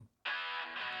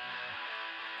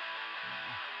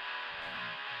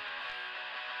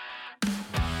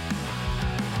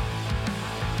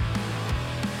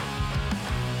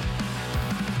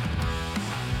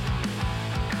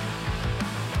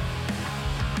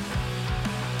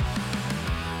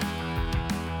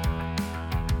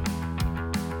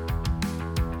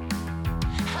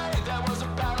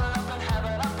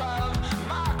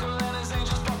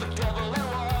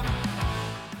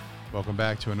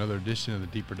back to another edition of the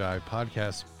Deeper Dive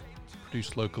podcast,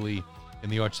 produced locally in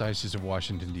the Archdiocese of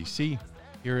Washington, D.C.,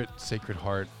 here at Sacred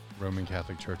Heart Roman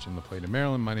Catholic Church in La Plata,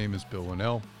 Maryland. My name is Bill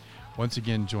Winnell, once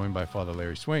again joined by Father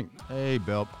Larry Swink. Hey,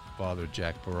 Bill. Father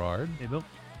Jack Berard. Hey, Bill.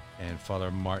 And Father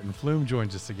Martin Flume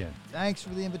joins us again. Thanks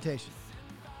for the invitation.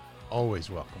 Always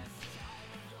welcome.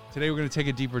 Today we're going to take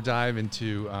a deeper dive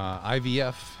into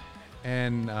IVF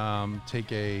and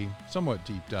take a somewhat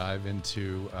deep dive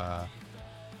into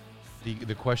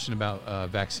the question about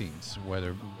vaccines,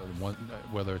 whether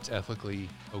it's ethically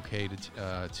okay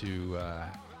to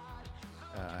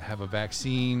have a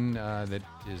vaccine that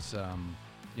is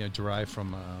derived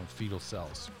from fetal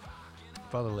cells.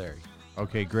 Father Larry.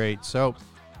 Okay, great. So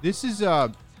this is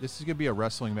going to be a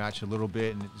wrestling match a little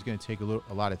bit, and it's going to take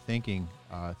a lot of thinking,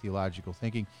 theological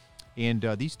thinking, and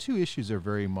these two issues are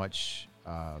very much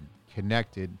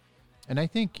connected. And I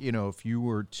think if you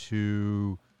were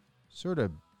to sort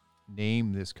of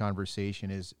name this conversation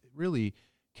is really,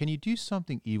 can you do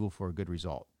something evil for a good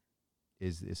result?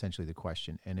 Is essentially the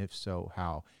question, and if so,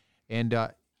 how? And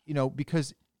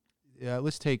because we're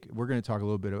going to talk a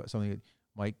little bit about something that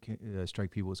might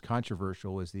strike people as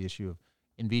controversial, is the issue of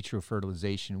in vitro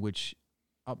fertilization, which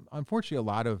unfortunately a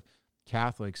lot of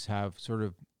Catholics have sort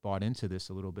of bought into this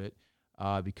a little bit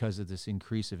because of this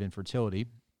increase of infertility,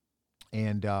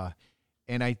 and I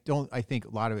think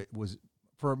a lot of it was,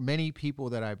 for many people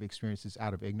that I've experienced, this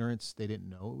out of ignorance. They didn't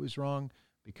know it was wrong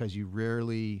because you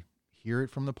rarely hear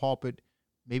it from the pulpit.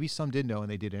 Maybe some did know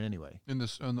and they did it anyway. On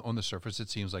the surface,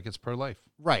 it seems like it's pro-life.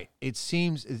 Right. It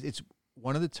seems it's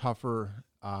one of the tougher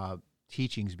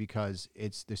teachings because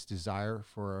it's this desire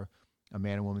for a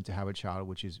man and woman to have a child,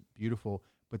 which is beautiful.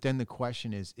 But then the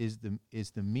question is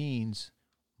the means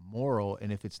moral?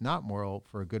 And if it's not moral,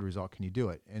 for a good result, can you do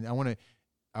it? And I want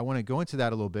to go into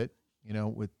that a little bit,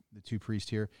 with the two priests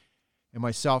here and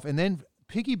myself. And then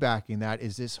piggybacking that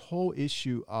is this whole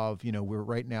issue of, we're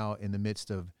right now in the midst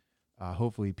of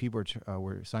hopefully people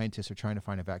where scientists are trying to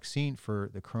find a vaccine for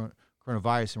the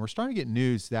coronavirus. And we're starting to get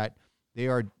news that they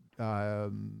are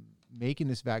making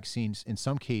this vaccine in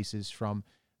some cases from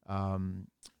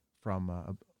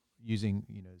using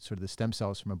sort of the stem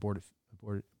cells from aborted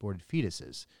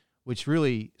fetuses, which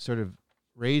really sort of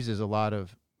raises a lot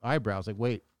of eyebrows. Like,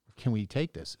 wait, can we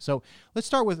take this? So let's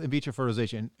start with in vitro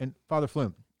fertilization. And Father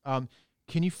Flume,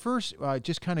 can you first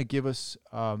just kind of give us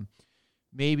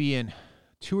maybe in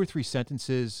 2 or 3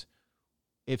 sentences,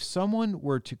 if someone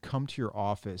were to come to your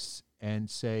office and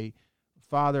say,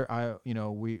 Father, we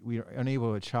are unable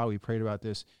to have a child. We prayed about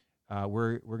this.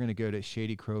 We're going to go to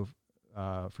Shady Grove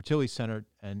Fertility Center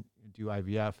and do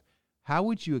IVF. How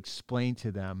would you explain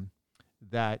to them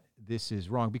that this is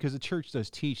wrong? Because the church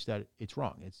does teach that it's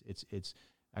wrong. It's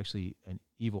actually an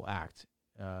evil act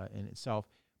in itself.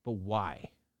 But why?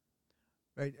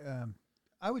 Right.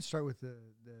 I would start with the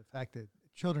fact that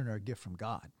children are a gift from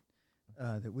God,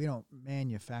 that we don't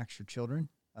manufacture children,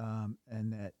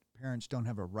 and that parents don't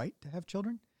have a right to have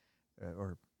children,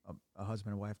 or a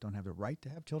husband and wife don't have the right to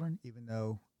have children, even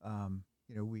though,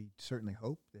 we certainly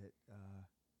hope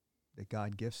that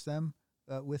God gifts them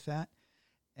with that.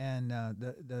 And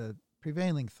the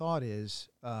prevailing thought is,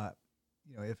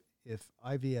 if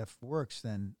IVF works,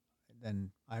 then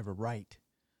I have a right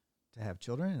to have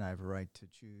children, and I have a right to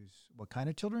choose what kind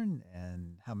of children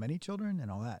and how many children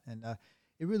and all that. And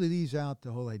it really leaves out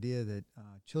the whole idea that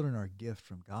children are a gift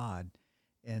from God,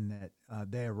 and that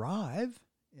they arrive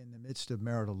in the midst of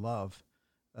marital love,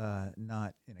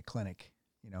 not in a clinic,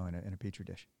 in a petri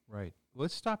dish. Right. Well,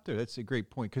 let's stop there. That's a great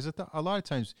point, because a lot of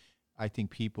times I think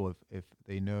people, if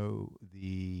they know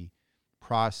the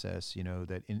process,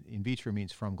 that in vitro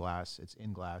means from glass, it's in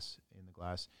the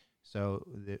glass. So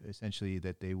essentially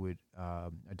that they would,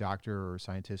 a doctor or a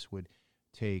scientist would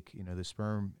take, the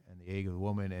sperm and the egg of the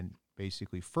woman and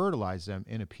basically fertilize them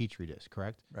in a petri dish,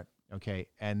 correct? Right. Okay.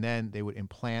 And then they would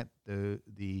implant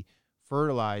the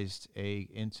fertilized egg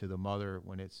into the mother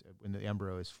when the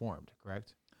embryo is formed,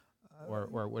 correct?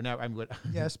 Or whenever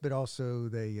Yes, but also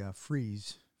they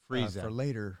freeze them for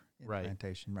later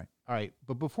implantation. Right. All right.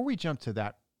 But before we jump to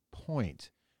that point,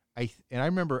 I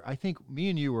remember, I think me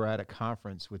and you were at a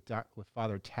conference with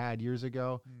Father Tad years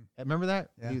ago. Remember that?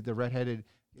 Yeah. The redheaded,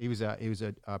 he was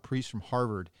a priest from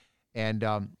Harvard, and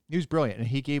he was brilliant. And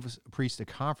he gave us a priest a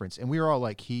conference, and we were all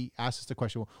like, he asked us the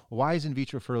question, well, why is in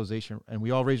vitro fertilization? And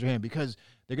we all raised our hand, because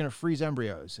they're going to freeze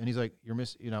embryos. And he's like,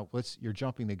 you're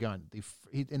jumping the gun.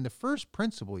 And the first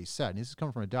principle he said, and this is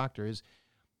coming from a doctor, is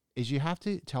you have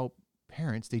to tell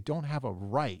parents they don't have a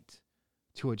right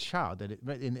to a child, and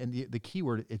the key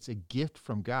word, it's a gift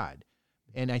from God.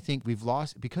 And I think we've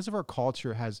lost, because of our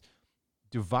culture has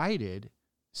divided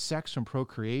sex from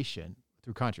procreation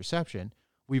through contraception,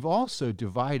 we've also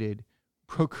divided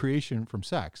procreation from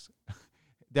sex.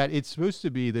 That it's supposed to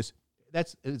be this,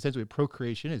 that's essentially what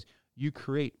procreation is. You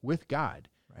create with God.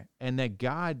 Right. And that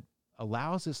God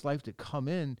allows this life to come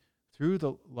in through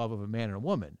the love of a man and a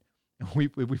woman. And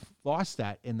we've lost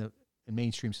that in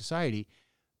mainstream society.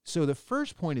 So the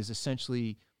first point is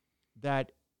essentially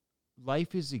that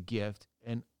life is a gift,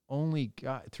 and only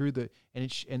God through the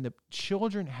and the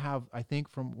children have, I think,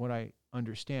 from what I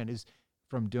understand, is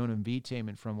from Donum Vitam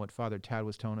and from what Father Tad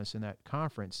was telling us in that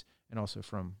conference, and also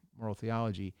from Moral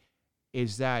Theology,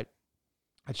 is that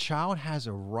a child has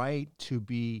a right to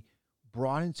be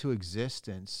brought into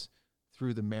existence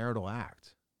through the marital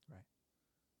act. Right.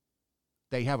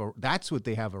 That's what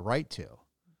they have a right to,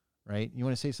 right? You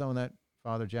want to say something on that,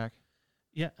 Father Jack?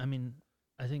 Yeah, I mean,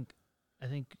 I think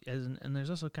and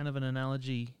there's also kind of an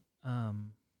analogy,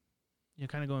 kind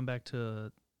of going back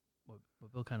to what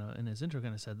Bill kind of in his intro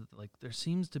kind of said, that like there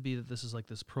seems to be that this is like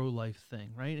this pro-life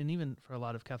thing, right? And even for a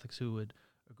lot of Catholics who would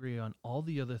agree on all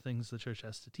the other things the church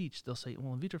has to teach, they'll say,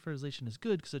 well, in vitro fertilization is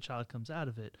good because the child comes out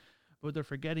of it, but they're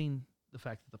forgetting the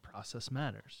fact that the process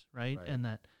matters, right? And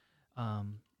that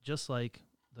just like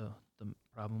the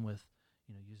problem with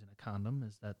using a condom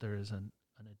is that there is an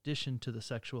addition to the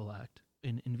sexual act.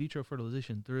 In vitro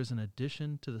fertilization, there is an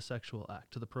addition to the sexual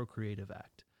act, to the procreative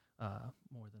act,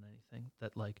 more than anything.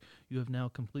 That like you have now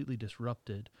completely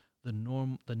disrupted the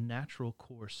natural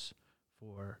course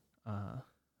for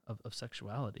of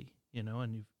sexuality,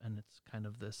 and it's kind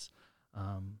of this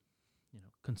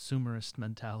consumerist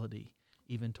mentality,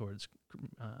 even towards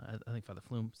I think Father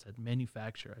Flume said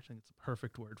manufacture. I think it's a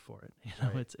perfect word for it.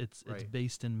 It's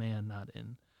based in man, not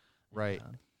in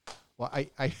God. Well,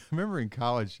 I remember in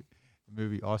college, the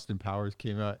movie Austin Powers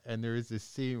came out, and there is this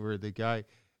scene where the guy,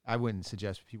 I wouldn't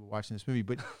suggest people watching this movie,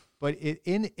 but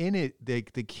in it,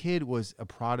 the kid was a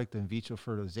product of vitro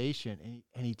fertilization,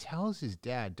 and he tells his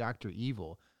dad, Dr.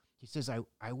 Evil, he says,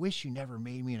 I wish you never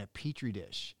made me in a petri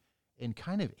dish, in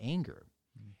kind of anger.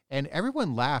 And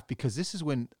everyone laughed because this is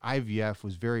when IVF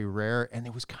was very rare, and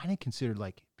it was kind of considered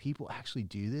like people actually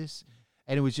do this.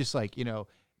 And it was just like,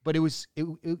 but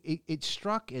it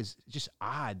struck as just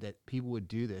odd that people would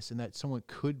do this, and that someone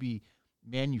could be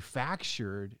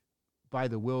manufactured by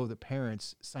the will of the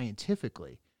parents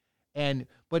scientifically.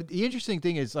 But the interesting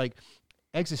thing is, like,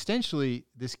 existentially,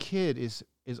 this kid is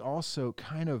also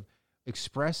kind of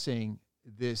expressing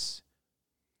this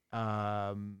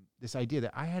this idea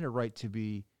that I had a right to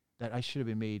be, that I should have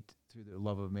been made through the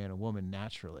love of man and woman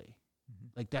naturally.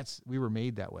 Like we were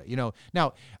made that way,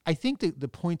 Now, I think that the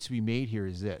point to be made here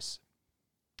is this: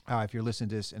 if you're listening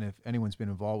to this, and if anyone's been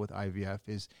involved with IVF,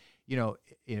 is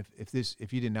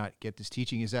if you did not get this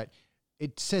teaching, is that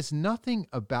it says nothing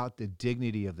about the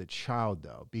dignity of the child,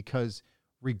 though, because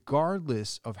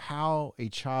regardless of how a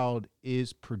child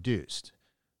is produced,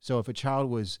 so if a child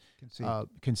was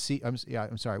conceived,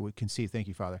 would conceive. Thank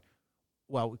you, Father.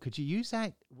 Well, could you use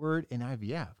that word in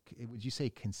IVF? Would you say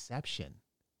conception?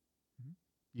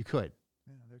 You could.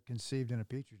 Yeah, they're conceived in a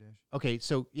petri dish. Okay,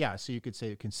 so you could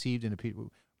say conceived in a petri.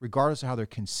 Regardless of how they're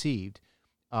conceived,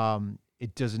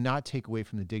 it does not take away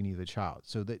from the dignity of the child.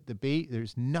 So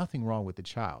there's nothing wrong with the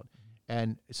child.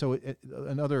 And so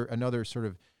another sort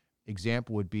of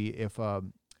example would be if a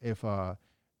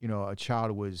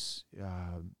child was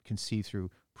conceived through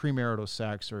premarital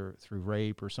sex or through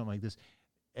rape or something like this,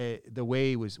 the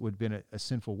way would have been a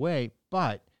sinful way,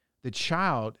 but the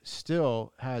child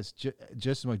still has just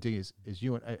as much dignity as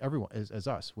you and everyone, as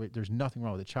us. There's nothing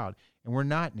wrong with the child, and we're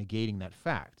not negating that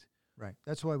fact. Right.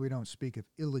 That's why we don't speak of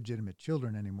illegitimate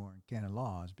children anymore in canon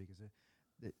laws, because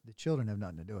the children have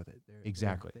nothing to do with it.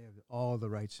 Exactly. They have all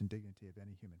the rights and dignity of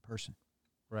any human person.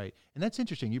 Right. And that's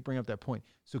interesting. You bring up that point.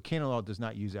 So canon law does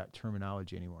not use that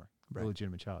terminology anymore. Right.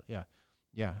 Illegitimate child. Yeah.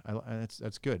 Yeah.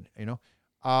 That's good.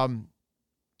 All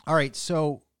right.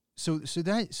 So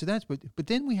that's, but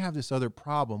then we have this other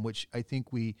problem, which I think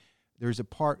there's a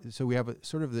part, so we have a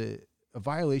sort of a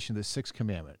violation of the sixth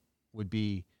commandment would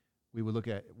be, we would look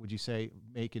at, would you say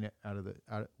making it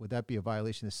would that be a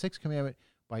violation of the sixth commandment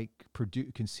by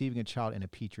conceiving a child in a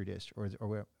petri dish, or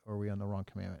are we on the wrong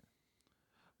commandment?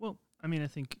 Well, I mean, I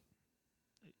think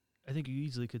you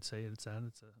easily could say it's that.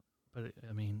 It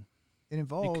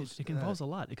involves it involves a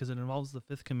lot, because it involves the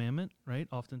fifth commandment, right?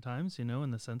 Oftentimes,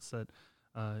 in the sense that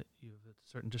you have a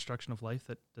certain destruction of life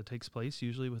that takes place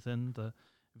usually within the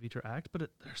vitro act, but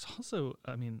there's also,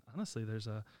 honestly, there's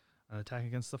an attack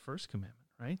against the first commandment,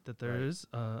 right? That there is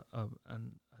an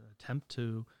attempt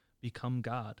to become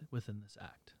God within this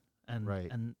act,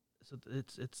 and so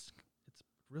it's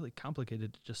really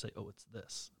complicated to just say, oh, it's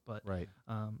this. But Right.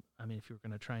 I mean, if you're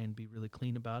going to try and be really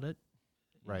clean about it,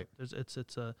 you Right. know,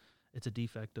 it's a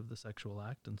defect of the sexual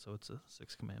act, and so it's a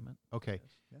sixth commandment. Okay.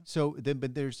 Yeah. So then,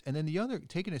 but there's, and then the other,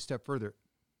 taking a step further,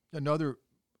 another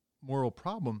moral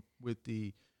problem with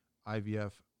the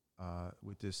IVF,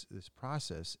 with this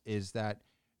process is that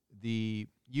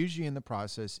usually in the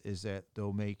process is that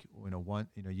they'll make,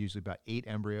 usually about 8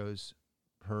 embryos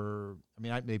per, I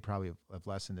mean, they probably have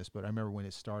less than this, but I remember when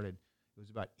it started, it was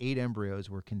about 8 embryos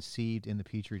were conceived in the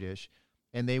Petri dish,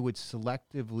 and they would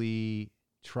selectively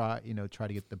try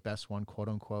to get the best one, quote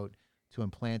unquote, to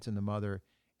implant in the mother.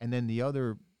 And then the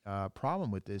other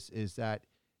problem with this is that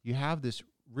you have this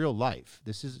real life.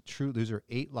 This is true. These are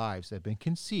 8 lives that have been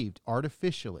conceived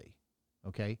artificially.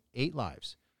 Okay. 8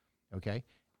 lives. Okay.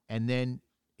 And then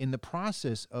in the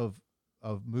process of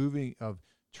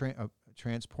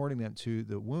transporting them to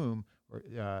the womb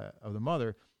of the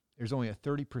mother, there's only a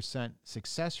 30%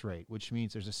 success rate, which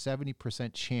means there's a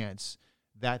 70% chance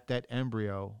that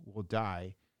embryo will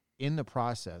die in the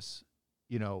process,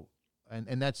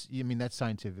 and that's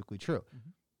scientifically true.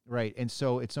 Mm-hmm. Right. And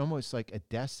so it's almost like a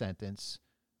death sentence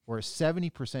or a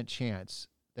 70% chance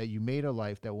that you made a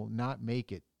life that will not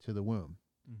make it to the womb.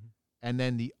 Mm-hmm. And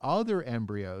then the other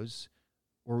embryos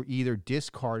were either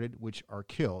discarded, which are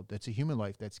killed. That's a human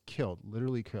life that's killed,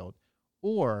 literally killed,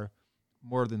 or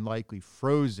more than likely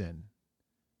frozen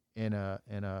in a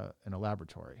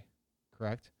laboratory.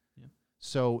 Correct? Yeah.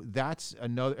 So that's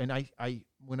another, and I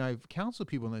when I've counseled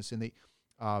people on this, and they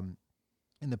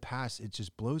in the past, it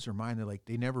just blows their mind. They're like,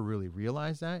 they never really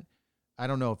realized that. I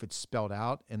don't know if it's spelled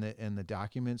out in the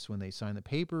documents when they sign the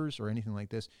papers or anything like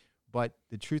this, but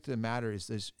the truth of the matter is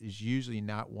this is usually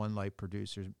not one life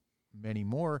produced. There's many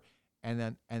more,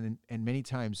 and many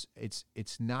times it's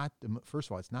not first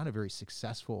of all, it's not a very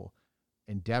successful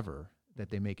endeavor that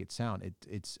they make it sound.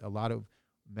 It's a lot of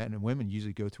men and women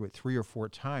usually go through it 3 or 4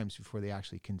 times before they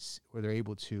actually where they're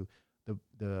able to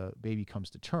the baby comes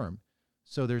to term.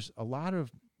 So there's a lot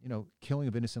of killing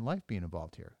of innocent life being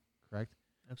involved here. Correct?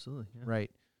 Absolutely. Yeah.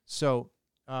 Right. So,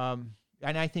 and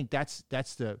I think that's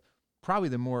probably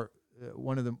the more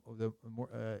one of the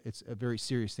more it's a very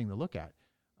serious thing to look at.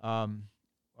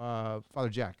 Father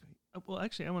Jack. Well,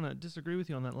 actually, I want to disagree with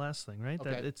you on that last thing, right?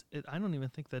 Okay. That I don't even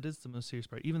think that is the most serious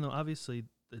part, even though obviously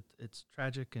it's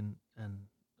tragic and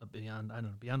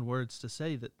beyond words to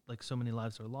say that like so many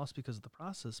lives are lost because of the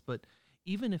process. But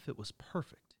even if it was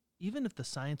perfect, even if the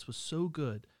science was so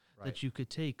good that you could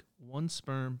take one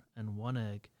sperm and one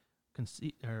egg,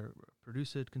 conceive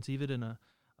it in a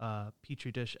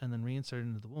petri dish, and then reinsert it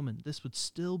into the woman, this would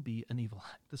still be an evil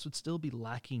act. This would still be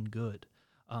lacking good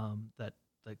that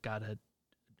God had,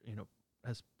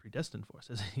 has predestined for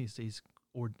us, as He's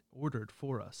ordered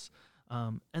for us.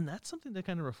 And that's something to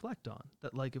kind of reflect on.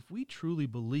 That like if we truly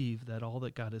believe that all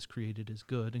that God has created is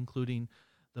good, including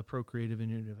the procreative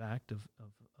and unitive act of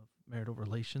marital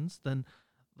relations, then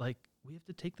like we have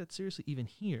to take that seriously even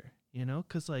here,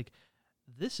 because like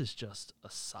this is just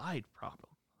a side problem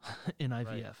in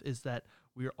IVF is that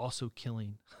we are also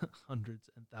killing hundreds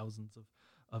and thousands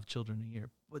of children a year,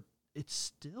 but it's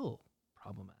still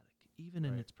problematic, even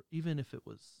if it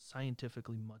was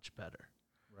scientifically much better.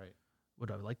 Right.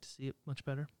 Would I like to see it much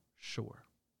better? Sure,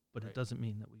 but it doesn't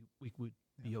mean that we would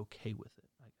be okay with it,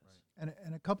 I guess.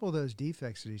 And a couple of those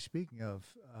defects that he's speaking of,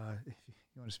 if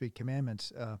you want to speak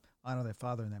commandments, honor thy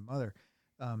father and thy mother.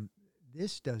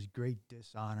 This does great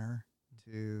dishonor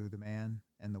to the man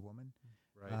and the woman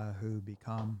who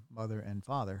become mother and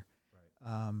father.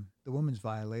 Right. The woman's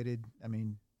violated. I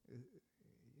mean,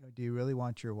 do you really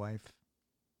want your wife,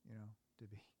 to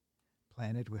be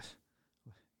planted with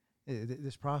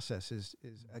this process is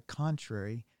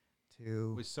contrary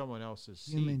to With someone else's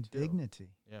human seed, too. dignity.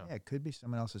 Yeah. It could be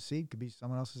someone else's seed, could be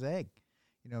someone else's egg,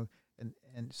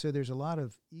 and so there's a lot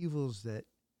of evils that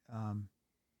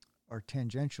are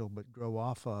tangential but grow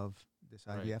off of this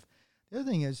IVF. Right. The other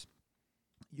thing is,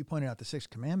 you pointed out the 6th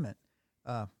commandment.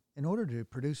 In order to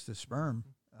produce the sperm,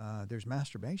 there's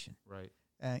masturbation. Right.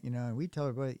 And we tell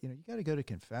everybody, you got to go to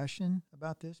confession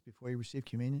about this before you receive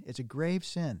communion. It's a grave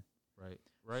sin. Right.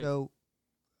 Right. So,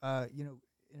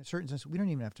 in a certain sense, we don't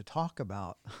even have to talk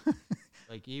about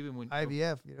like even when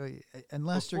IVF,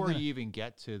 unless before they're gonna, you even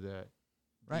get to the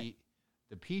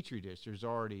petri dish, there's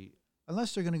already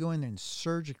unless they're going to go in there and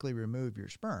surgically remove your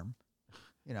sperm,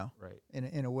 right.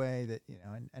 in a way that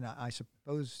and I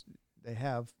suppose they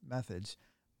have methods,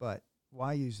 but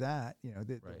why use that?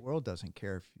 The world doesn't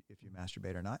care if you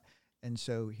masturbate or not, and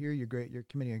so here you're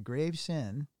committing a grave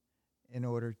sin in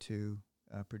order to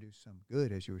produce some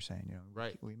good, as you were saying.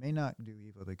 Right. We may not do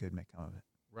evil; the good may come of it.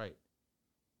 Right.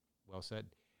 Well said.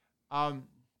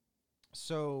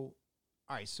 So,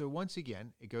 all right. So once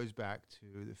again, it goes back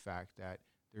to the fact that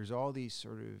there's all these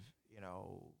sort of,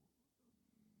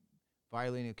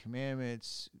 violating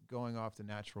commandments, going off the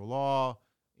natural law,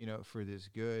 for this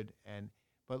good.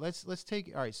 But let's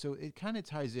take, all right. So it kind of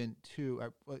ties into,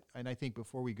 and I think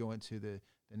before we go into the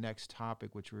next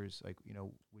topic, which was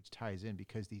which ties in,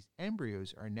 because these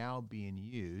embryos are now being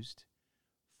used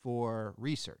for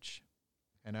research.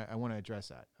 And I want to address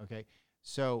that. Okay.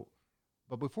 So,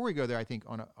 but before we go there, I think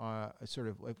on a sort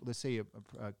of, let's say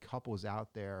a couple is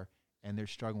out there and they're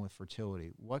struggling with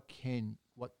fertility. What can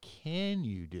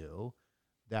you do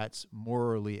that's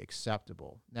morally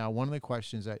acceptable? Now, one of the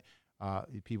questions that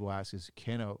people ask is,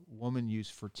 can a woman use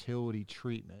fertility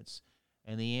treatments?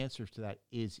 And the answer to that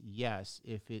is yes,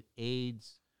 if it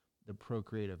aids the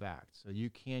procreative act. So you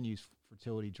can use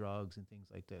fertility drugs and things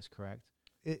like this, correct?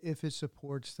 If it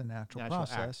supports the natural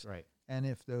process, act, right? And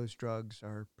if those drugs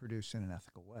are produced in an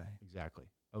ethical way. Exactly.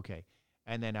 Okay.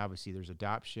 And then obviously there's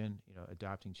adoption,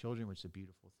 adopting children, which is a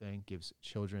beautiful thing, gives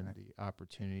children the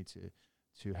opportunity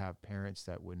to have parents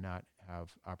that would not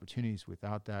have opportunities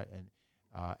without that.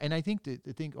 And I think that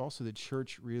the thing also the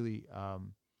church really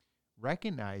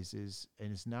recognizes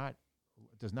and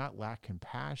does not lack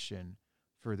compassion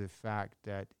for the fact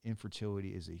that infertility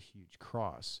is a huge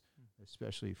cross,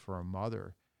 especially for a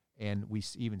mother. And we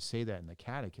even say that in the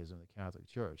Catechism of the Catholic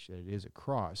Church, that it is a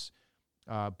cross,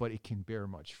 but it can bear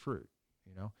much fruit,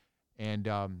 And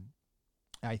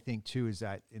I think too is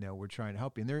that we're trying to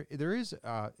help you. And there's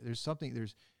something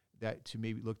that to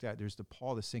maybe looked at. There's the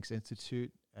Paul VI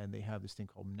Institute, and they have this thing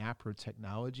called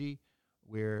naprotechnology,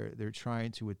 where they're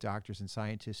trying to, with doctors and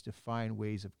scientists, to find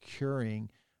ways of curing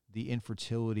the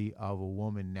infertility of a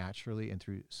woman naturally and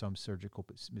through some surgical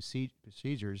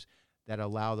procedures that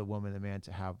allow the woman and the man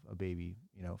to have a baby,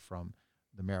 from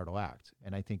the marital act.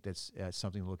 And I think that's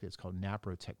something to look at. It's called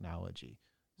naprotechnology.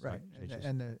 So Right.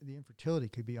 And the infertility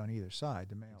could be on either side,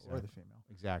 the male or the female.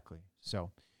 Exactly.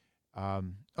 So,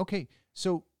 okay.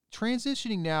 So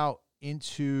transitioning now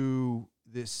into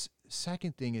this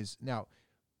second thing is now,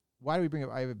 why do we bring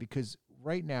up IVF? Because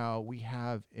right now we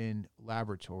have in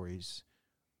laboratories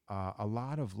a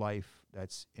lot of life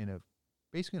that's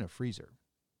basically in a freezer.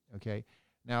 Okay.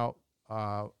 Now,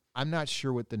 I'm not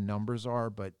sure what the numbers are,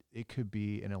 but it could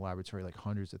be in a laboratory like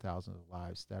hundreds of thousands of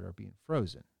lives that are being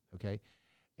frozen. Okay.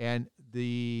 And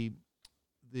the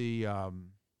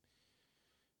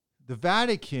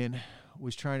Vatican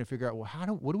was trying to figure out,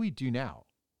 well, what do we do now?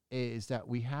 Is that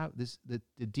we have this, the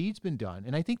deed's been done.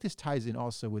 And I think this ties in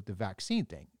also with the vaccine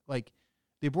thing. Like,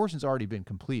 the abortion's already been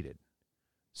completed.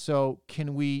 So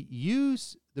can we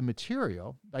use the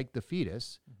material, like the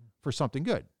fetus, for something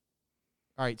good?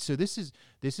 All right. So this is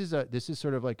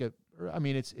sort of like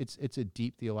it's a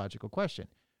deep theological question.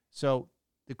 So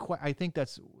I think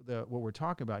that's what we're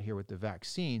talking about here with the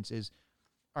vaccines is,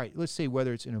 all right, let's say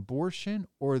whether it's an abortion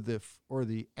or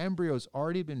the embryo's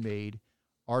already been made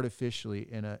artificially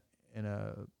in a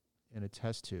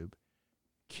test tube,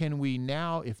 can we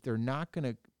now, if they're not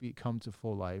going to come to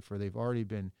full life or they've already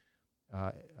been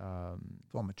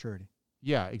Full maturity.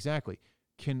 Yeah, exactly.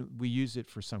 Can we use it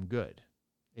for some good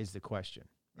is the question.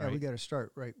 Yeah, right? we got to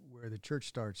start right where the church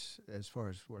starts as far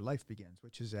as where life begins,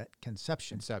 which is at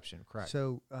conception. Conception, correct.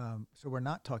 So we're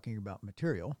not talking about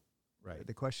material. Right.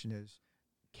 The question is,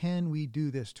 can we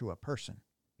do this to a person?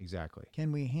 Exactly.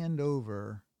 Can we hand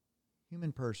over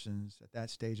human persons at that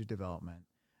stage of development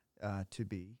to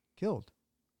be killed,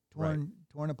 torn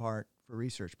apart for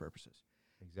research purposes?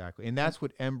 Exactly. And that's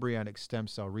what embryonic stem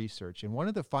cell research. And one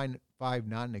of the five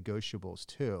non-negotiables,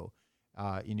 too,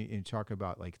 you talk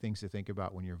about like things to think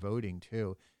about when you're voting,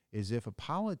 too, is if a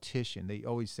politician, they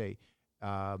always say,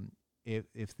 there's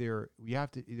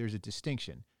a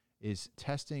distinction, is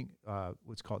testing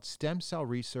what's called stem cell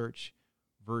research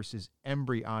versus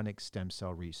embryonic stem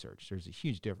cell research. There's a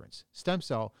huge difference. Stem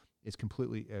cell is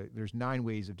completely, there's 9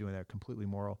 ways of doing that, completely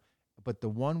moral. But the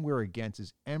one we're against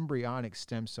is embryonic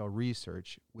stem cell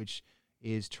research, which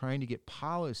is trying to get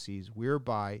policies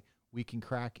whereby we can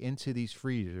crack into these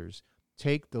freezers,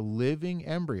 take the living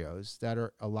embryos that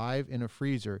are alive in a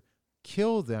freezer,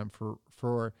 kill them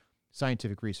for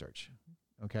scientific research.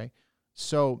 Okay,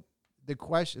 so the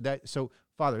question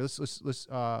Father, let's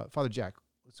Father Jack,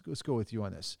 let's go with you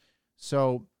on this.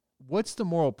 So, what's the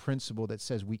moral principle that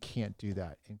says we can't do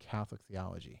that in Catholic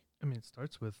theology? I mean, it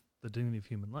starts with the dignity of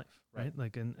human life, right?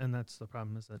 Like, and that's the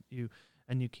problem is that you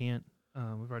can't,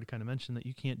 we've already kind of mentioned that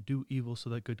you can't do evil so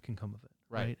that good can come of it.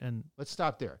 Right. And let's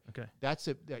stop there. Okay. That's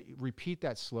it. Repeat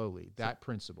that slowly, that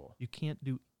principle. You can't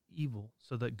do evil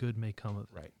so that good may come of it.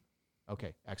 Right.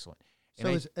 Okay. Excellent.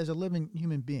 So as a living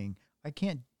human being, I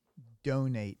can't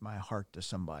donate my heart to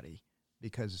somebody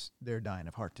because they're dying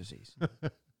of heart disease.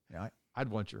 I'd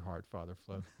want your heart, Father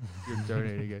Flip. You're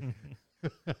donating it.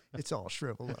 It's all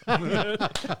shriveled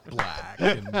up. Black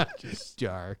and just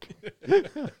dark.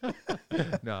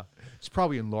 No, it's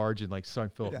probably enlarged in like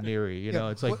St. Philip Neri. You know,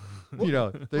 it's like, they're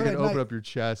going to open up your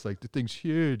chest. Like, the thing's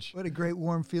huge. What a great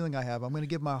warm feeling I have. I'm going to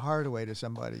give my heart away to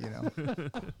somebody,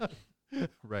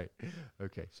 Right.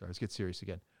 Okay. Sorry. Let's get serious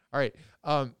again. All right.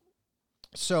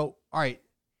 So, all right.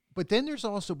 But then there's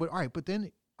also,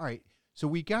 So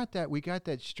we got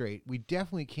that straight. We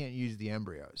definitely can't use the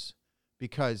embryos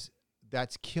because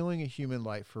that's killing a human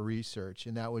life for research,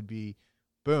 and that would be,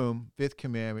 boom, fifth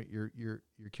commandment. You're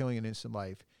killing an innocent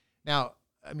life. Now,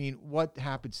 I mean, what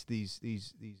happens to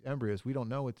these embryos? We don't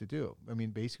know what to do. I mean,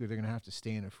 basically, they're going to have to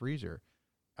stay in a freezer,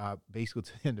 basically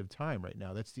to the end of time. Right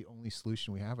now, that's the only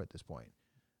solution we have at this point,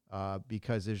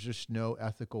 because there's just no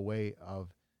ethical way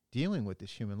of dealing with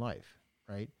this human life,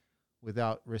 right,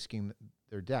 without risking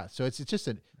their death. So let's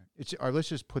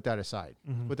just put that aside.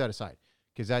 Mm-hmm. Put that aside.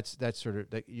 Because that's sort of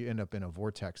that you end up in a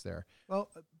vortex there. Well,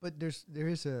 but there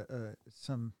is an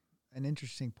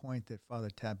interesting point that Father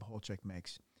Tab Holchek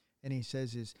makes, and he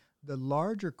says is the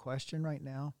larger question right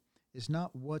now is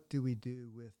not what do we do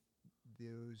with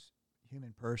those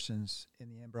human persons in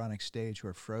the embryonic stage who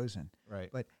are frozen, right?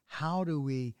 But how do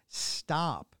we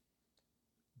stop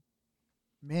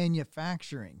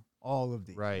manufacturing all of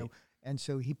these? Right. And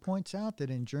so he points out that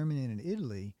in Germany and in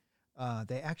Italy,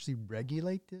 they actually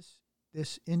regulate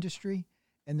this industry,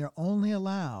 and they're only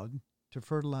allowed to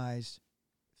fertilize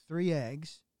 3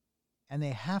 eggs, and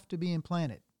they have to be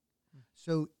implanted.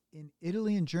 So in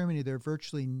Italy and Germany, there are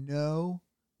virtually no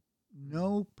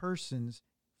persons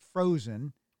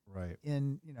frozen, right,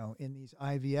 in these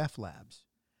IVF labs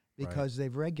because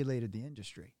they've regulated the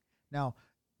industry. Now,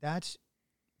 that's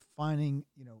finding,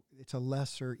 it's a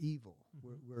lesser evil.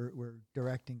 Mm-hmm. We're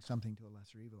directing something to a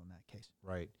lesser evil in that case.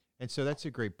 Right. And so that's a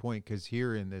great point, because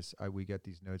here in this, we get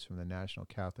these notes from the National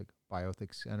Catholic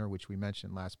Bioethics Center, which we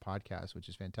mentioned last podcast, which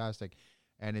is fantastic.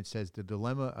 And it says the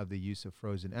dilemma of the use of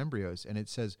frozen embryos. And it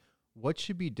says, what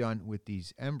should be done with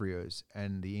these embryos?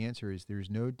 And the answer is there's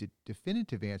no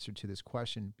definitive answer to this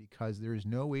question, because there is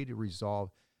no way to resolve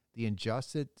the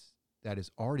injustice that has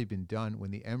already been done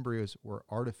when the embryos were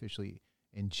artificially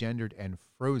engendered and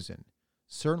frozen.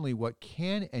 Certainly what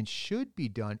can and should be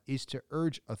done is to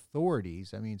urge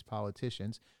authorities, that means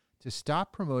politicians, to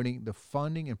stop promoting the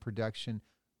funding and production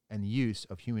and use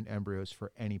of human embryos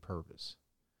for any purpose.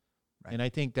 Right. And I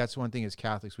think that's one thing as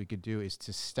Catholics we could do, is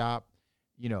to stop,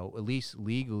 at least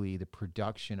legally, the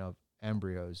production of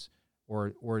embryos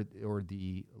or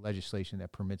the legislation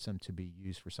that permits them to be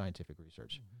used for scientific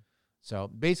research. Mm-hmm. So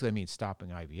basically, I mean, stopping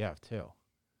IVF too.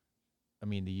 I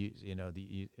mean,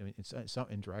 it's not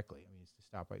indirectly. I mean, it's to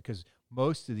stop it, because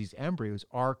most of these embryos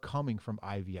are coming from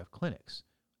IVF clinics.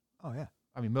 Oh yeah.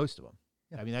 I mean, most of them.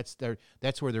 Yeah. I mean,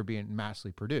 that's where they're being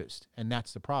massively produced, and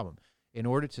that's the problem. In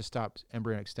order to stop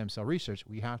embryonic stem cell research,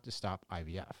 we have to stop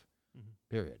IVF. Mm-hmm.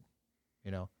 Period.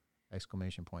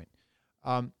 Exclamation point.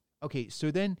 Okay,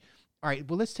 so then, all right.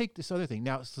 Well, let's take this other thing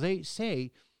now.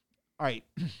 Say, all right,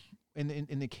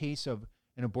 in the case of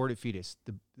an aborted fetus,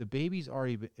 the baby's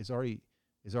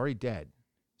is already dead.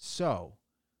 So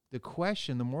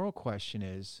the moral question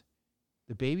is,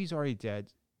 the baby's already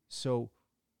dead. So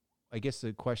I guess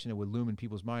the question that would loom in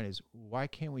people's mind is, why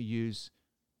can't we use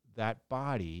that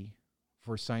body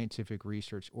for scientific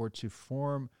research or to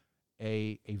form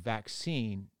a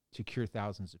vaccine to cure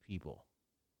thousands of people?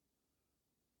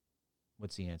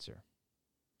 What's the answer?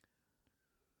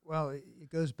 Well,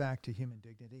 it goes back to human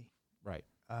dignity. Right.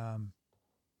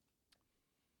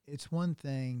 It's one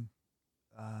thing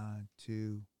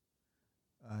to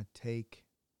take,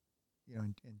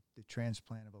 in the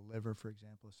transplant of a liver, for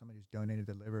example, if somebody's donated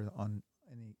their liver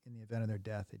in the event of their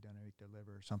death, they donate their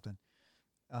liver or something.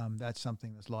 That's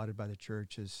something that's lauded by the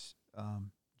church as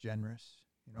generous.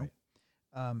 Right.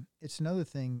 It's another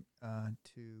thing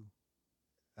to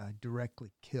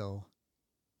directly kill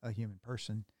a human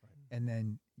person, right, and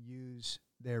then use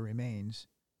their remains,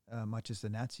 much as the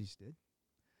Nazis did.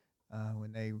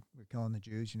 When they were killing the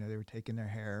Jews, they were taking their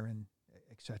hair and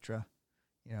etc.,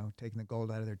 taking the gold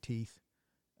out of their teeth.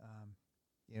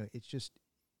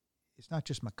 It's not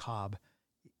just macabre.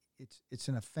 It's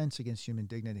an offense against human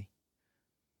dignity.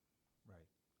 Right.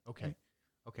 Okay.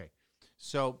 Okay.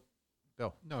 So,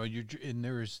 Bill. No,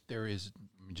 there is.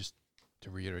 I mean, just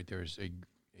to reiterate, there is a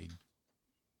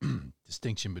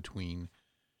distinction between.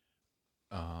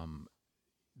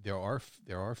 There are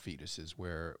fetuses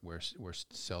where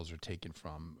cells are taken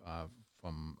from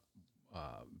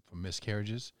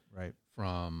miscarriages, right?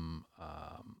 From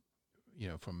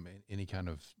from any kind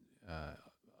of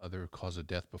other cause of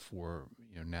death before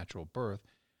natural birth.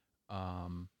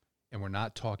 And we're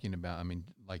not talking about, I mean,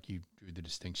 like you drew the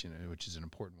distinction, which is an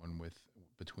important one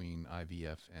between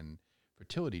IVF and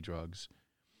fertility drugs.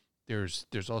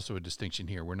 There's also a distinction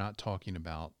here. We're not talking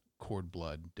about cord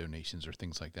blood donations or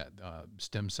things like that.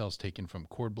 Stem cells taken from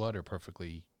cord blood are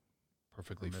perfectly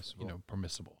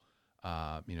permissible.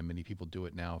 Many people do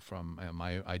it now from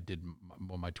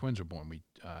when my twins were born. We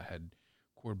had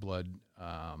cord blood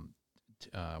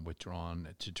withdrawn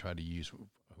to try to use.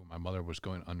 My mother was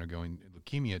undergoing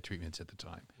leukemia treatments at the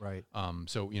time. Right.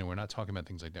 So we're not talking about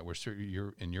things like that.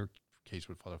 You're in your case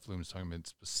with Father Flume is talking about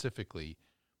specifically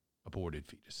aborted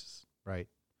fetuses. Right.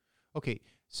 Okay.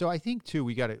 So I think too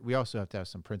we also have to have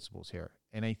some principles here,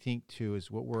 and I think too is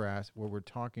what we're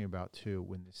talking about too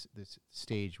when this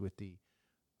stage with the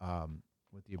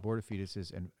aborted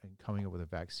fetuses and coming up with a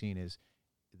vaccine is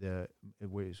the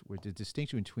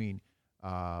distinction between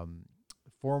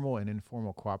formal and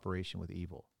informal cooperation with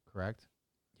evil. Correct?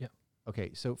 Yeah.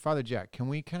 Okay, so Father Jack, can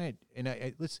we kind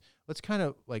of let's kind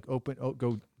of like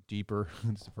go deeper.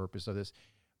 That's the purpose of this.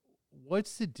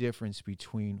 What's the difference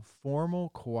between formal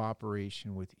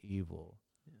cooperation with evil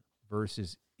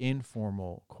versus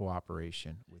informal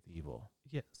cooperation with evil?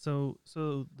 Yeah. So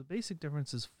the basic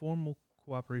difference is formal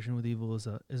cooperation with evil is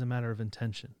a matter of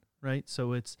intention, right?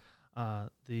 So it's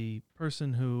the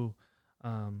person who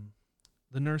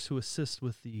the nurse who assists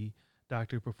with the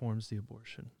doctor who performs the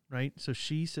abortion, right? So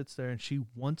she sits there and she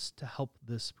wants to help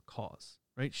this cause,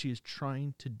 right? She is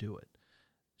trying to do it.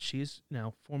 She is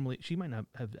now formally, she might not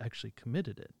have actually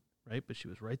committed it, right? But she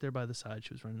was right there by the side.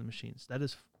 She was running the machines. That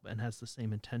is, and has the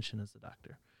same intention as the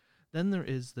doctor. Then there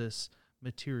is this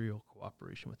material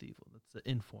cooperation with evil. That's the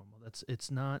informal.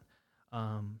 It's not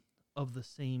of the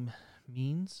same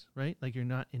means, right? Like you're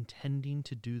not intending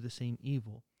to do the same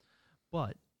evil,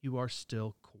 but you are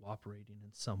still cooperating in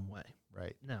some way.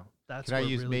 Right. Now, that's can I where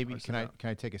use really maybe can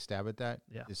I take a stab at that?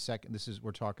 Yeah.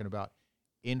 We're talking about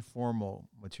informal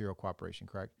material cooperation,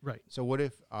 correct? Right. So what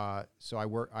if I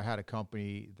had a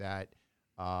company that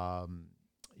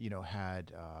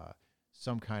had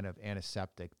some kind of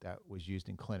antiseptic that was used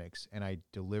in clinics, and I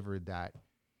delivered that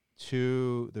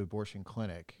to the abortion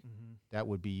clinic that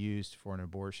would be used for an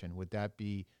abortion. Would that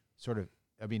be sort of,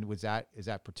 I mean, is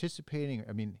that participating?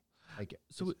 I mean, like,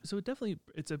 so it definitely,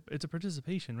 it's a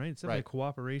participation, right? It's definitely a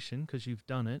cooperation because you've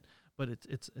done it, but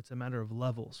it's a matter of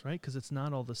levels, right? Because it's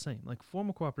not all the same. Like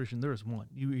formal cooperation, there is one.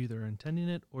 You either are intending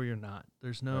it or you're not.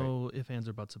 There's no ifs, ands,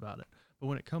 or buts about it. But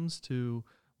when it comes to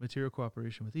material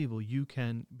cooperation with evil, you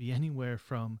can be anywhere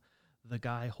from the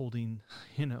guy holding,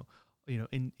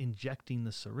 injecting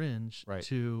the syringe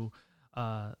to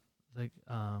the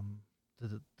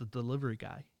delivery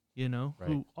guy,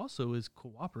 who also is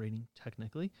cooperating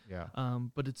technically. Yeah.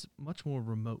 But it's much more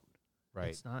remote. Right.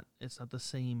 It's not the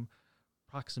same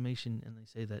approximation, and they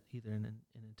say that either in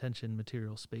intention,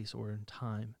 material, space, or in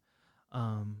time.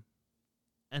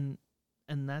 And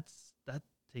that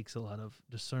takes a lot of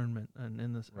discernment, and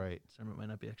in this discernment might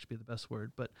not be actually be the best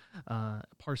word, but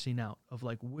parsing out of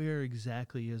like where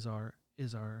exactly is our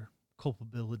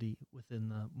culpability within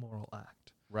the moral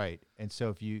act. Right. And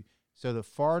so so the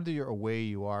farther away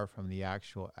you are from the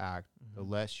actual act, the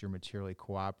less you're materially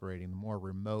cooperating, the more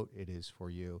remote it is for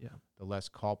you, the less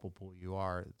culpable you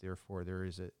are. Therefore, there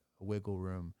is a wiggle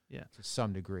room to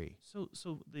some degree. So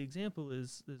the example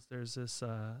is there's this,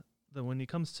 when it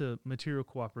comes to material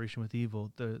cooperation with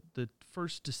evil, the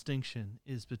first distinction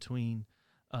is between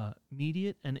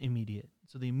immediate and immediate.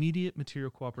 So the immediate material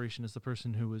cooperation is the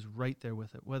person who is right there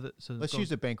with it. Let's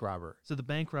use a bank robber. So the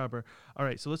bank robber. All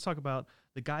right. So let's talk about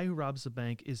the guy who robs the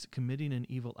bank is committing an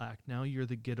evil act. Now you're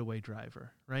the getaway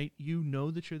driver, right? You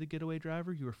know that you're the getaway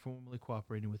driver. You are formally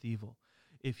cooperating with evil.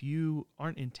 If you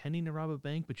aren't intending to rob a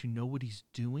bank, but you know what he's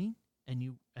doing, and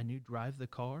you drive the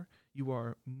car, you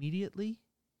are immediately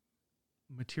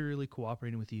materially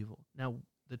cooperating with evil. Now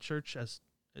the church has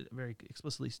very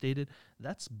explicitly stated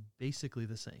that's basically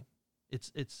the same.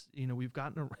 It's we've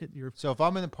gotten So if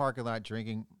I'm in the parking lot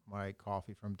drinking my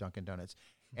coffee from Dunkin' Donuts,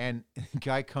 and a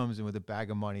guy comes in with a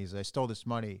bag of money, says, "I stole this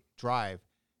money. Drive."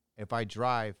 If I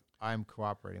drive, I'm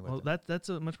cooperating with him. Well, that's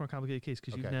a much more complicated case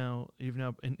because you've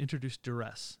now introduced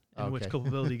duress, in which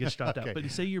culpability gets dropped out. But you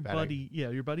say your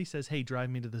buddy says, "Hey, drive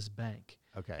me to this bank."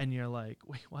 Okay. And you're like,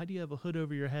 "Wait, why do you have a hood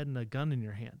over your head and a gun in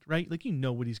your hand?" Right? Like you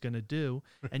know what he's gonna do,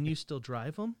 and you still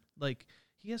drive him. Like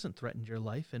he hasn't threatened your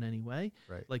life in any way.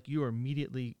 Right. Like you are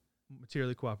immediately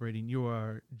materially cooperating. You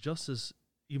are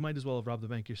you might as well have robbed the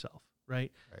bank yourself.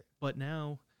 Right. Right. But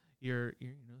now your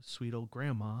sweet old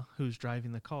grandma who's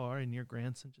driving the car, and your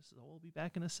grandson just says, "Oh, we'll be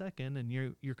back in a second," and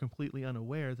you're completely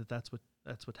unaware that that's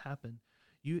what happened.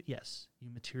 You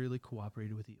materially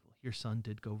cooperated with evil. Your son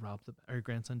did go rob or your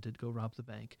grandson did go rob the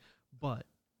bank, but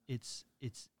it's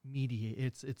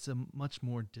It's a much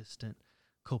more distant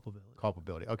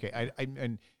culpability. Okay,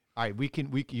 and all right,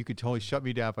 you could totally shut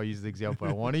me down if I use the example.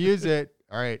 I want to use it.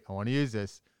 All right, I want to use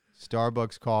this.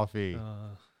 Starbucks coffee.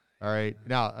 All right.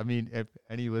 Now, I mean, if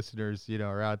any listeners,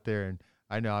 are out there, and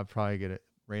I know I'm probably gonna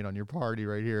rain on your party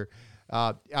right here,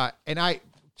 and I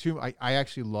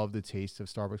actually love the taste of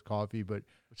Starbucks coffee, but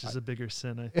which is a bigger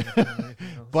sin, I think. Than anything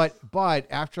else. But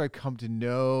after I come to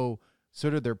know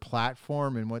sort of their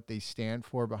platform and what they stand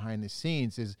for behind the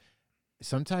scenes, is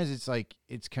sometimes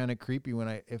it's kind of creepy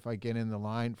if I get in the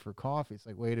line for coffee. It's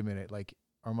like, wait a minute, like,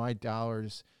 are my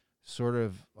dollars sort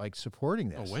of like supporting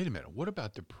this? Oh, wait a minute. What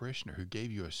about the parishioner who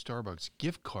gave you a Starbucks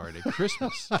gift card at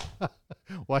Christmas?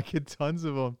 Well, I get tons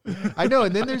of them. I know.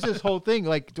 And then there's this whole thing,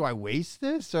 like, do I waste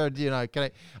this, or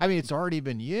can I mean, it's already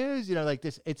been used, like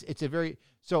this, it's a very,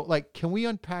 so like, can we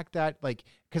unpack that? Like,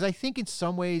 cause I think in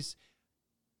some ways,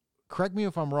 correct me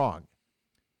if I'm wrong,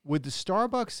 would the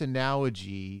Starbucks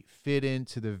analogy fit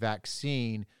into the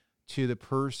vaccine to the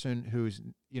person who's,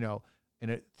 in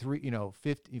a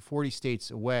 40 states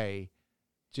away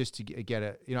just to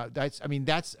get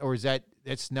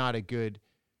that's not a good.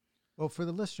 Well, for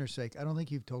the listener's sake, I don't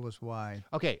think you've told us why.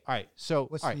 Okay. All right. So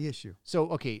what's the issue? So,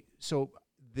 okay. So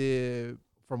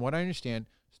from what I understand,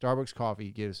 Starbucks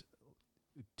coffee gives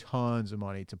tons of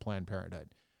money to Planned Parenthood.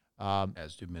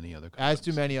 As do many other companies.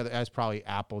 As probably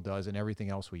Apple does and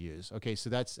everything else we use. Okay. So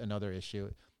that's another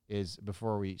issue, is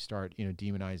before we start,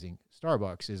 demonizing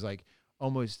Starbucks, is like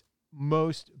almost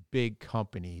most big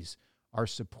companies are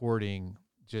supporting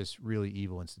just really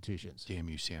evil institutions. Damn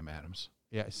you, Sam Adams.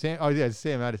 Yeah, Sam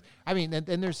Adams. I mean,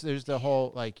 then there's the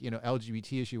whole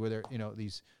LGBT issue where there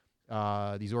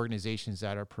these organizations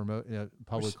that are promoting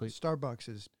publicly. Starbucks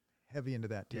is heavy into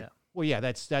that too. Yeah. Well, yeah,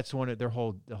 that's one of the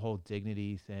whole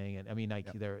dignity thing, and I mean,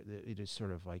 like, they're just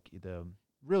sort of like the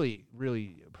really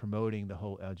promoting the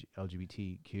whole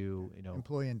LGBTQ,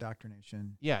 employee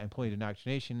indoctrination. Yeah, employee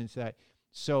indoctrination is that.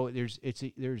 So there's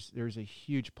a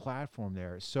huge platform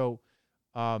there. So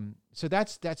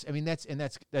that's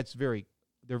very,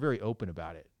 they're very open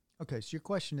about it. Okay, so your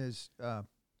question is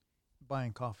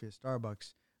buying coffee at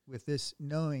Starbucks with this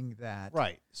knowing that.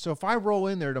 Right. So if I roll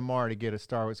in there tomorrow to get a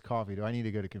Starbucks coffee, do I need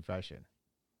to go to confession?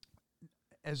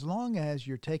 As long as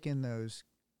you're taking those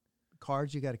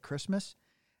cards you got at Christmas,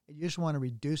 you just want to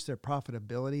reduce their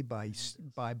profitability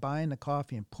by buying the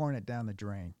coffee and pouring it down the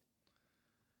drain.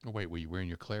 Oh, wait, were you wearing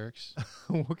your clerics?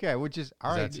 Okay, which is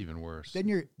all right. That's even worse. Then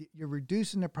you're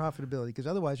reducing their profitability, because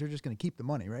otherwise you're just going to keep the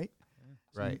money, right?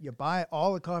 So right. You buy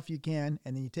all the coffee you can,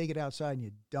 and then you take it outside and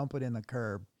you dump it in the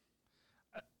curb.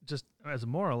 Just as a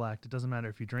moral act, it doesn't matter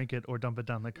if you drink it or dump it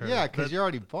down the curb. Yeah, because you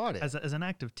already bought it. As an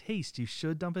act of taste, you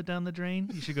should dump it down the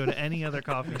drain. You should go to any other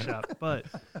coffee shop. But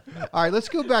all right, let's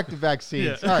go back to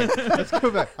vaccines. Yeah. All right, let's go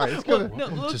back. All right, let's go back.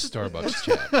 Welcome to Starbucks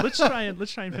chat. Let's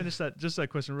try and finish that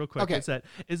question real quick. Okay.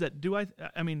 Is that do I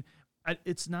mean,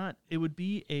 it's not. It would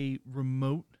be a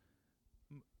remote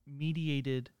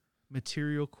mediated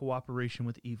material cooperation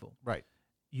with evil. Right.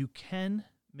 You can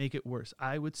make it worse.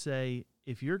 I would say,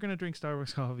 if you're going to drink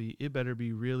Starbucks coffee, it better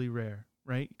be really rare,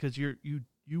 right? Because you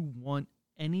want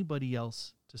anybody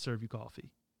else to serve you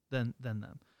coffee than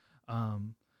them,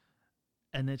 and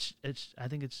I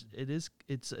think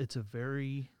it's a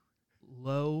very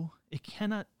low. It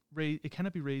cannot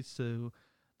be raised to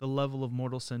the level of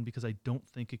mortal sin, because I don't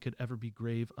think it could ever be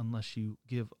grave unless you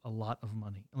give a lot of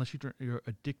money, unless you're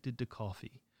addicted to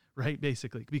coffee. Right,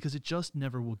 basically, because it just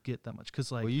never will get that much. Because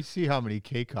well, you see how many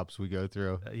K-cups we go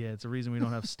through. Yeah, it's a reason we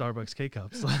don't have Starbucks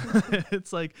K-cups.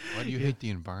 It's like, why do you hate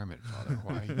the environment, Father?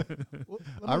 Why? Well,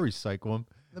 I recycle them.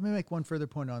 Let me make one further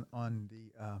point on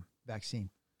the vaccine.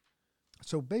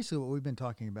 So basically, what we've been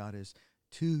talking about is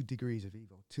 2 degrees of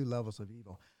evil, 2 levels of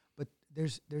evil. But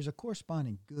there's a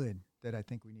corresponding good that I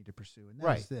think we need to pursue, and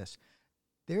that's this: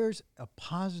 there's a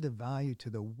positive value to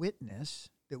the witness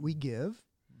that we give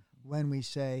when we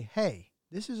say, hey,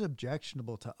 this is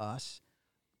objectionable to us.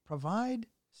 Provide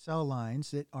cell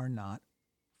lines that are not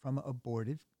from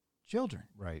aborted children.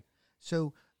 Right.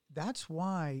 So that's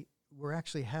why we're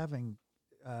actually having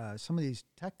some of these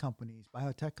tech companies,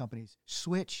 biotech companies,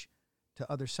 switch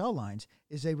to other cell lines,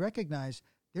 is they recognize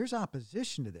there's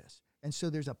opposition to this. And so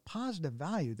there's a positive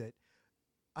value that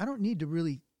I don't need to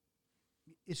really,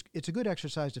 it's a good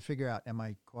exercise to figure out, am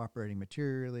I cooperating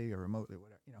materially or remotely,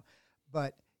 whatever,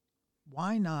 but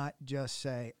why not just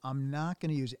say, I'm not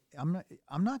going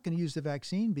to use the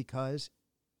vaccine because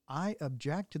I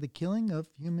object to the killing of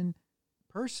human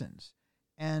persons.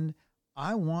 And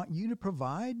I want you to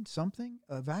provide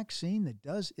a vaccine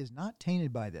that is not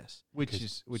tainted by this. Which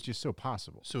is so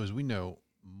possible. So as we know,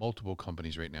 multiple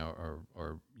companies right now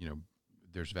are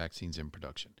there's vaccines in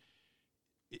production.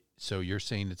 So you're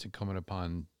saying it's incumbent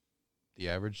upon the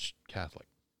average Catholic,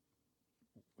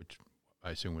 which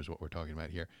I assume is what we're talking about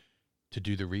here, to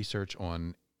do the research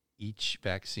on each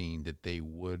vaccine that they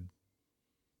would.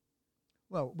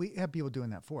 Well, we have people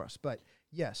doing that for us, but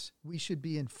yes, we should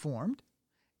be informed,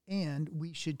 and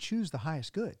we should choose the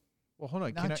highest good. Well, hold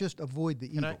on. Not just avoid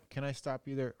the evil. Can I stop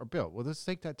you there? Or Bill, well, let's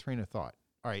take that train of thought.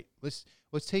 All right, let's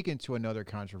take it into another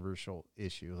controversial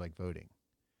issue like voting.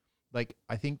 Like,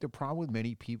 I think the problem with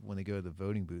many people when they go to the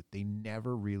voting booth, they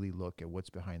never really look at what's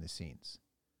behind the scenes.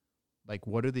 Like,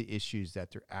 what are the issues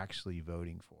that they're actually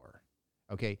voting for?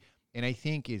 Okay. And I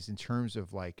think is in terms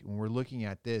of like, when we're looking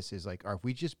at this is like, if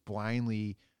we just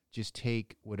blindly just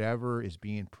take whatever is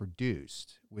being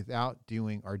produced without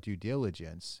doing our due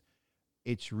diligence,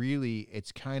 it's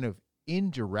kind of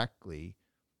indirectly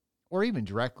or even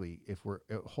directly, if we're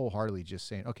wholeheartly just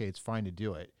saying, okay, it's fine to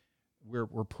do it,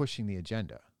 we're pushing the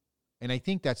agenda. And I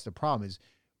think that's the problem is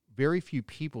very few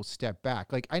people step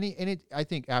back. Like I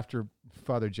think after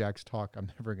Father Jack's talk,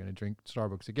 I'm never going to drink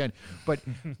Starbucks again. But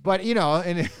and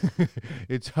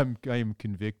I am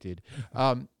convicted.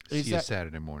 See you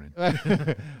Saturday morning.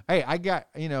 Hey, I got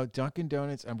Dunkin'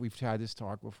 Donuts, and we've had this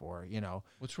talk before.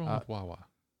 What's wrong with Wawa?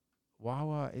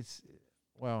 Wawa, it's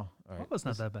all right. Wawa's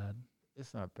not that bad.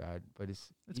 It's not bad, but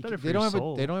it's better for your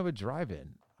soul. They don't have a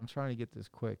drive-in. I'm trying to get this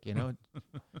quick,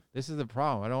 This is the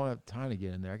problem. I don't have time to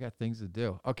get in there. I got things to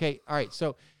do. Okay, all right.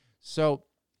 So,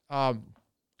 all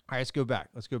right, let's go back.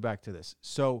 Let's go back to this.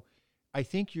 So, I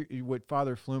think what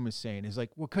Father Flume is saying is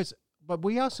like, but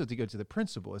we also have to go to the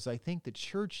principle. Is I think the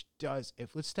church does.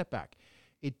 Let's step back,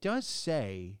 it does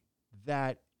say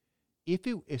that if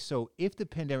the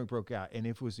pandemic broke out and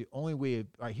if it was the only way. All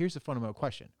right, here's the fundamental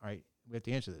question. All right, we have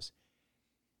to answer this.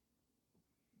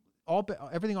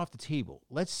 Everything off the table.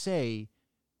 Let's say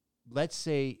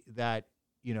that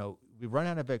we run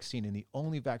out of vaccine and the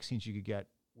only vaccines you could get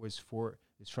is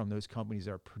from those companies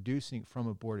that are producing from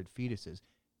aborted fetuses.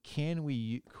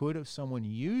 Could someone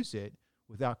use it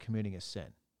without committing a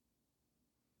sin?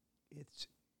 It's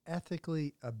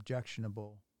ethically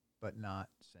objectionable, but not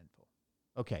sinful.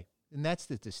 Okay, and that's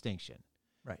the distinction.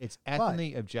 Right. It's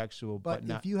ethically objectionable, but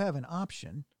not. If you have an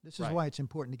option, this is why it's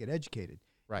important to get educated.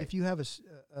 Right. If you have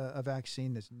a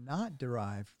vaccine that's not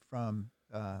derived from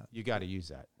you got to use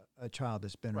that a child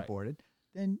that's been aborted,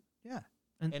 then yeah.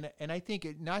 And I think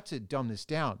not to dumb this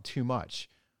down too much,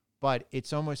 but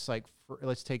it's almost like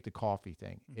let's take the coffee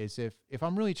thing. Is if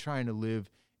I'm really trying to live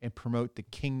and promote the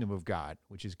kingdom of God,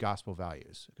 which is gospel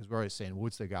values, because we're always saying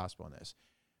what's the gospel in this,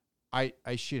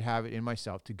 I should have it in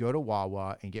myself to go to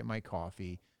Wawa and get my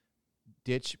coffee,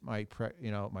 ditch my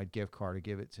my gift card to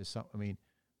give it to some.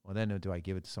 Well, then do I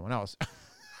give it to someone else?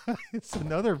 It's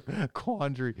another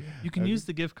quandary. You can use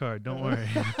the gift card. Don't worry.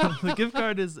 The gift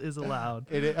card is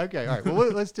allowed. Okay, all right.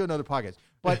 Well, let's do another podcast.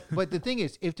 But the thing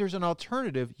is, if there's an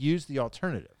alternative, use the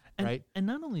alternative, right? And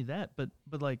not only that, but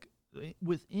like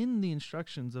within the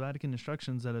instructions, the Vatican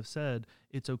instructions that have said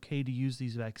it's okay to use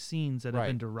these vaccines that have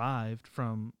been derived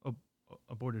from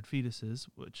aborted fetuses,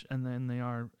 and then they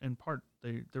are in part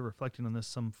they're reflecting on this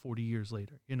some 40 years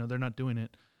later. They're not doing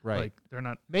it. Right. Like they're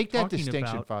not make that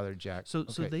distinction, about, Father Jack. So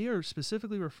they are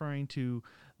specifically referring to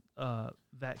the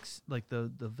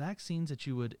vaccines that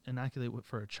you would inoculate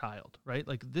for a child, right?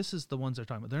 Like this is the ones they're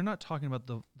talking about. They're not talking about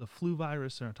the flu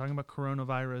virus. They're not talking about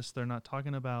coronavirus. They're not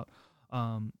talking about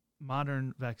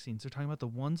modern vaccines. They're talking about the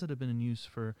ones that have been in use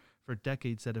for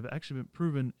decades that have actually been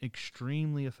proven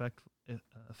extremely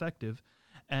effective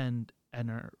and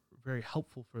are very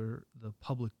helpful for the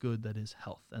public good that is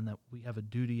health, and that we have a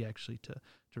duty actually to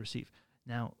receive.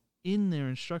 Now, in their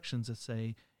instructions that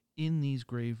say,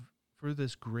 for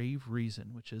this grave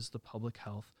reason, which is the public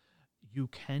health, you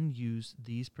can use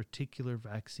these particular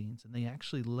vaccines, and they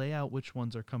actually lay out which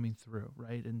ones are coming through,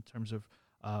 right, in terms of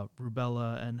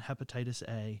rubella and hepatitis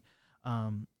A,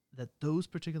 that those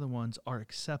particular ones are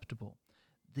acceptable.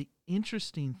 The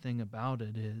interesting thing about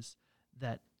it is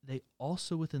that they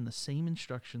also, within the same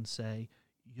instructions, say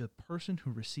the person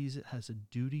who receives it has a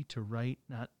duty to write,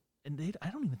 I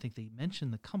don't even think they mention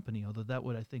the company, although that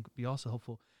would, I think, be also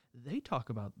helpful. They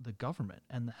talk about the government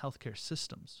and the healthcare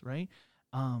systems, right?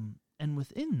 And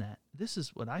within that, this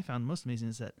is what I found most amazing,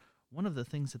 is that one of the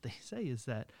things that they say is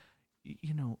that,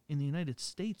 in the United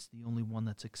States, the only one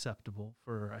that's acceptable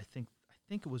for, I think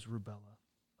think it was rubella,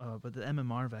 but the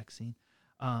MMR vaccine,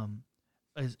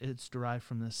 it's derived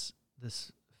from this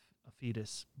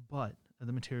fetus, but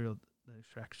the material that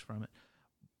extracts from it.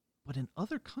 But in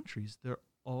other countries, there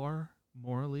are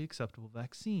morally acceptable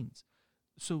vaccines.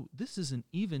 So this isn't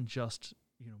even just,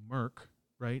 Merck,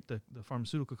 right, the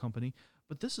pharmaceutical company,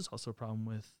 but this is also a problem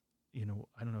with, I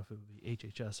don't know if it would be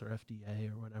HHS or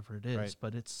FDA or whatever it is, Right.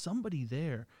 but it's somebody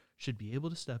there should be able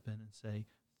to step in and say,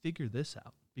 figure this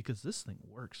out because this thing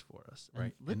works for us. And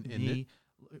Right. let And me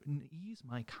ease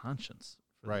my conscience.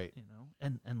 For Right.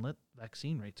 that, and let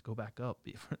vaccine rates go back up.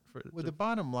 Well, the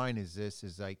bottom line is this: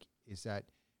 is that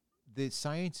the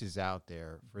science is out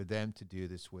there for them to do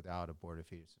this without aborted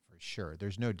fetus for sure.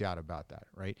 There's no doubt about that,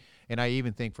 right? And I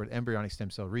even think for embryonic stem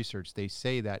cell research, they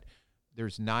say that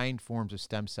there's 9 forms of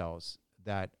stem cells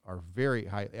that are very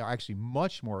high, are actually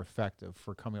much more effective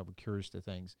for coming up with cures to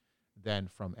things than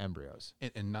from embryos.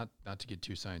 And not to get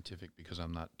too scientific, because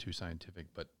I'm not too scientific,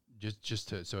 but just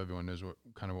to, so everyone knows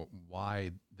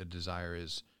why the desire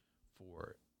is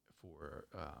for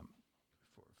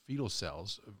fetal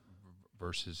cells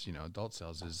versus adult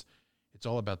cells is it's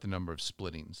all about the number of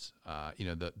splittings.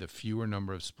 The fewer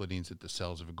number of splittings that the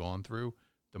cells have gone through,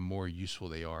 the more useful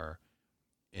they are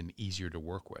and easier to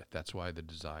work with. That's why the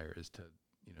desire is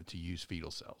to use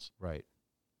fetal cells. Right.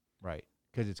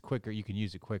 Because it's quicker. You can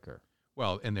use it quicker.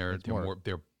 Well, and they're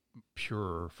they're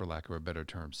purer, for lack of a better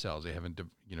term, cells. They haven't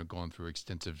gone through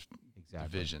extensive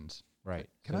divisions. Right.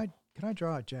 Can I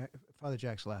draw Father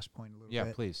Jack's last point a little bit?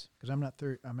 Yeah, please. Because I'm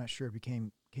not sure if it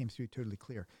came through totally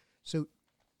clear. So,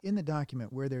 in the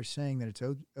document where they're saying that it's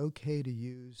okay to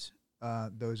use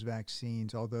those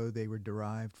vaccines, although they were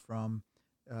derived from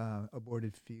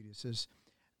aborted fetuses,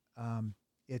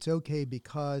 it's okay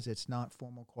because it's not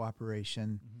formal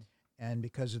cooperation, and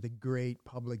because of the great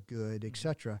public good,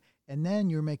 etc. And then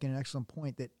you're making an excellent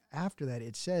point that after that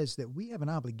it says that we have an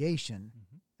obligation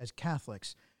as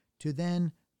Catholics to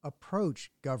then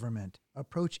approach government,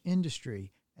 approach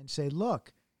industry, and say,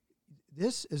 look,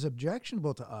 this is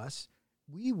objectionable to us.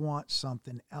 We want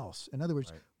something else. In other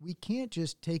words, we can't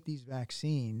just take these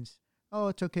vaccines,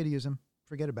 it's okay to use them,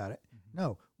 forget about it.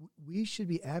 No, we should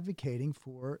be advocating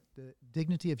for the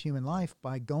dignity of human life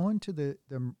by going to the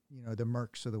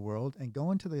Mercks of the world and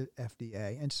going to the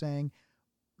FDA and saying,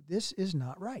 this is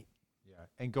not right. Yeah,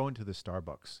 and going to the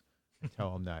Starbucks and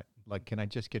tell them that, can I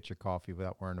just get your coffee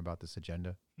without worrying about this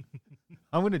agenda?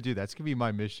 I'm going to do that. It's going to be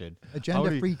my mission.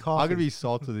 Agenda-free coffee. I'm going to be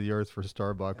salt of the earth for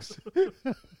Starbucks.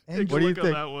 And What do you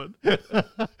think? that one?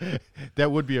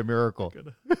 That would be a miracle.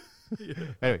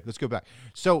 Anyway, let's go back.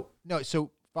 So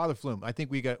Father Flume, I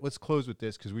think let's close with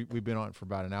this because we've been on for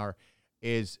about an hour,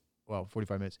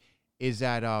 45 minutes, is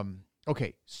that,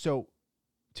 okay, so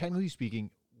technically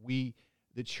speaking,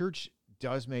 the church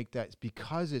does make that,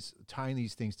 because it's tying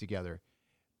these things together,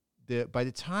 by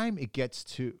the time it gets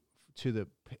to the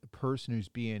person who's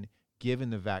being given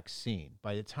the vaccine,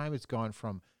 by the time it's gone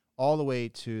from all the way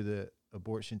to the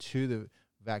abortion to the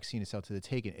vaccine itself to the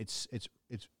taken, it's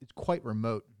quite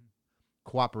remote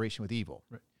cooperation with evil.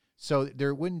 Right. So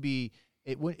there wouldn't be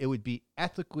it would be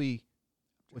ethically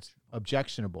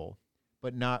objectionable,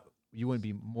 but you wouldn't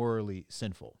be morally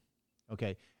sinful.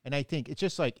 Okay. And I think it's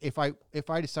just like if I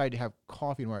decide to have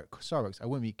coffee at Starbucks, I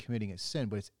wouldn't be committing a sin,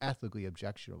 but it's ethically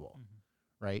objectionable.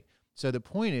 Right. So the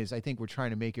point is, I think we're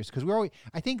trying to make it, because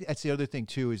I think that's the other thing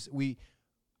too, is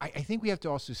I think we have to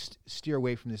also steer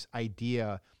away from this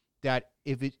idea that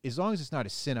as long as it's not a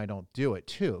sin, I don't do it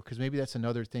too. Because maybe that's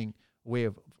another way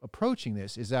of approaching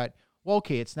this, is that, well,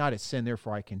 okay, it's not a sin,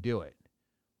 therefore I can do it.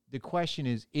 The question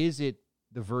is it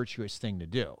the virtuous thing to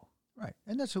do? Right.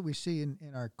 And that's what we see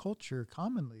in our culture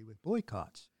commonly with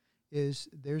boycotts, is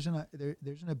there's an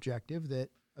objective that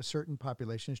a certain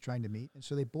population is trying to meet, and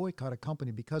so they boycott a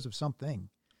company because of something.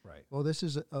 Right. Well, this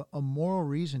is a moral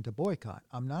reason to boycott.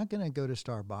 I'm not going to go to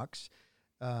Starbucks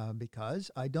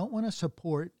because I don't want to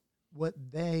support what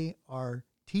they are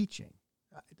teaching.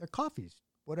 Their coffee's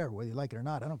whatever, whether you like it or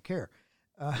not, I don't care.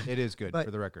 It is good,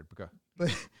 for the record.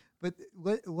 But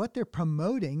what they're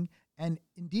promoting and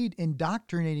indeed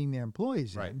indoctrinating their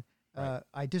employees in,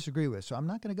 I disagree with. So I'm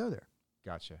not going to go there.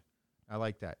 Gotcha. I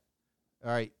like that.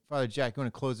 All right, Father Jack, you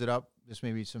want to close it up? Just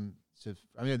maybe some.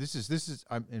 I mean, this is.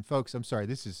 And folks, I'm sorry.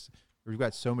 We've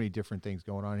got so many different things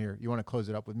going on here. You want to close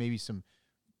it up with maybe some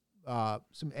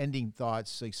ending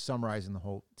thoughts, like summarizing the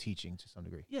whole teaching to some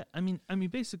degree. Yeah, I mean,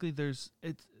 basically, this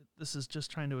is just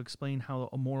trying to explain how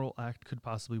a moral act could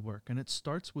possibly work, and it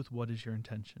starts with what is your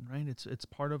intention, right? It's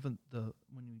part of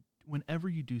whenever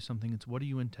you do something, it's what are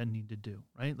you intending to do,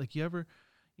 right? Like you ever,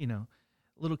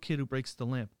 little kid who breaks the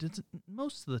lamp doesn't,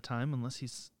 most of the time, unless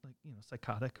he's like,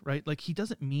 psychotic, right? Like he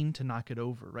doesn't mean to knock it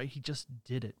over, right? He just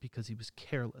did it because he was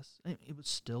careless. And it was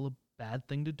still a bad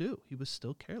thing to do. He was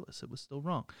still careless. It was still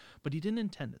wrong, but he didn't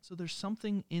intend it. So there's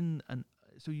something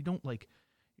so you don't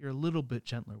you're a little bit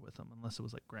gentler with him, unless it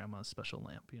was like grandma's special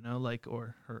lamp,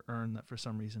 or her urn that for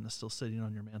some reason is still sitting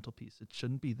on your mantelpiece. It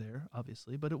shouldn't be there,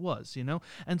 obviously, but it was,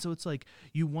 And so it's like,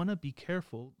 you want to be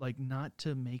careful, not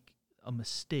to make a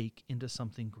mistake into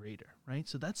something greater, right?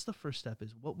 So that's the first step,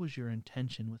 is what was your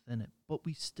intention within it? But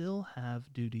we still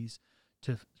have duties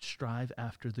to strive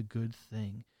after the good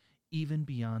thing, even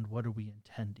beyond what are we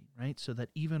intending, right? So that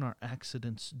even our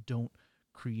accidents don't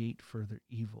create further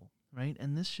evil, right?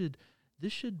 And this should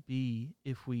be,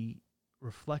 if we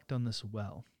reflect on this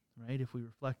well, right? If we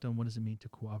reflect on what does it mean to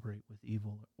cooperate with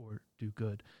evil or do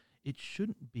good, it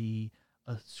shouldn't be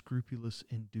a scrupulous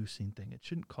inducing thing. It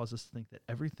shouldn't cause us to think that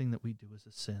everything that we do is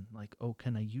a sin. Like, oh,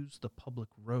 can I use the public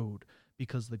road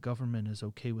because the government is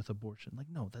okay with abortion? Like,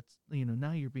 no, that's,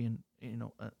 now you're being,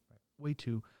 way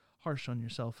too harsh on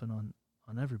yourself and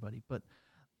on everybody. But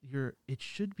it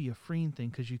should be a freeing thing,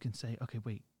 because you can say, okay,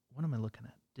 wait, what am I looking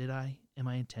at? Am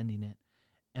I intending it?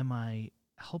 Am I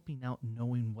helping out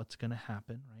knowing what's going to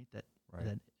happen, right?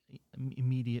 That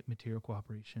immediate material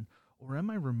cooperation, or am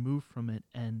I removed from it,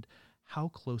 and how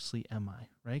closely am I,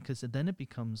 right? Because then it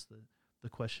becomes the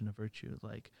question of virtue.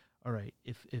 Like, all right,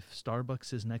 if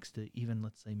Starbucks is next to, even,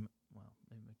 let's say, well,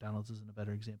 maybe McDonald's isn't a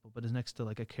better example, but is next to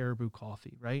like a Caribou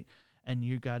Coffee, right? And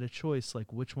you got a choice,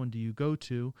 like, which one do you go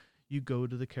to? You go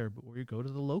to the Caribou, or you go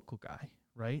to the local guy,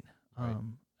 right?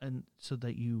 And so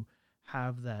that you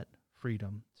have that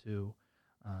freedom to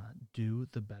do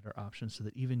the better option, so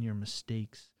that even your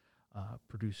mistakes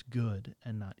produce good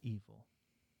and not evil.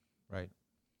 Right.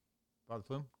 Father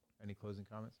Flume, any closing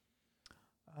comments?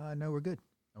 No, we're good.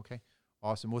 Okay.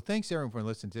 Awesome. Well, thanks everyone for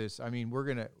listening to this. I mean,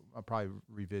 I'll probably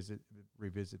revisit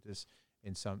this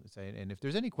in some say. And if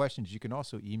there's any questions, you can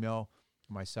also email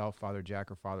myself, Father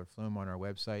Jack, or Father Flume on our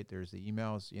website. There's the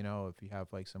emails, if you have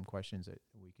like some questions that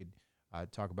we could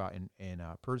talk about in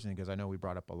person, because I know we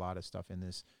brought up a lot of stuff in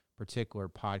this particular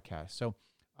podcast. So,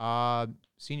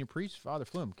 Senior Priest, Father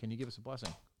Flume, can you give us a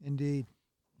blessing? Indeed.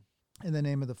 In the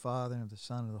name of the Father, and of the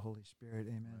Son, and of the Holy Spirit,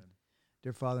 amen.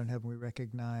 Dear Father in heaven, we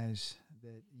recognize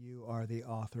that you are the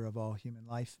author of all human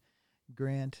life.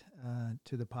 Grant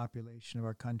to the population of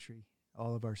our country,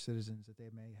 all of our citizens, that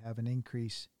they may have an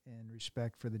increase in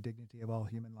respect for the dignity of all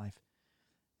human life.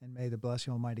 And may the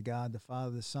blessing of Almighty God, the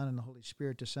Father, the Son, and the Holy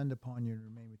Spirit descend upon you and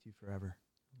remain with you forever.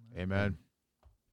 Amen.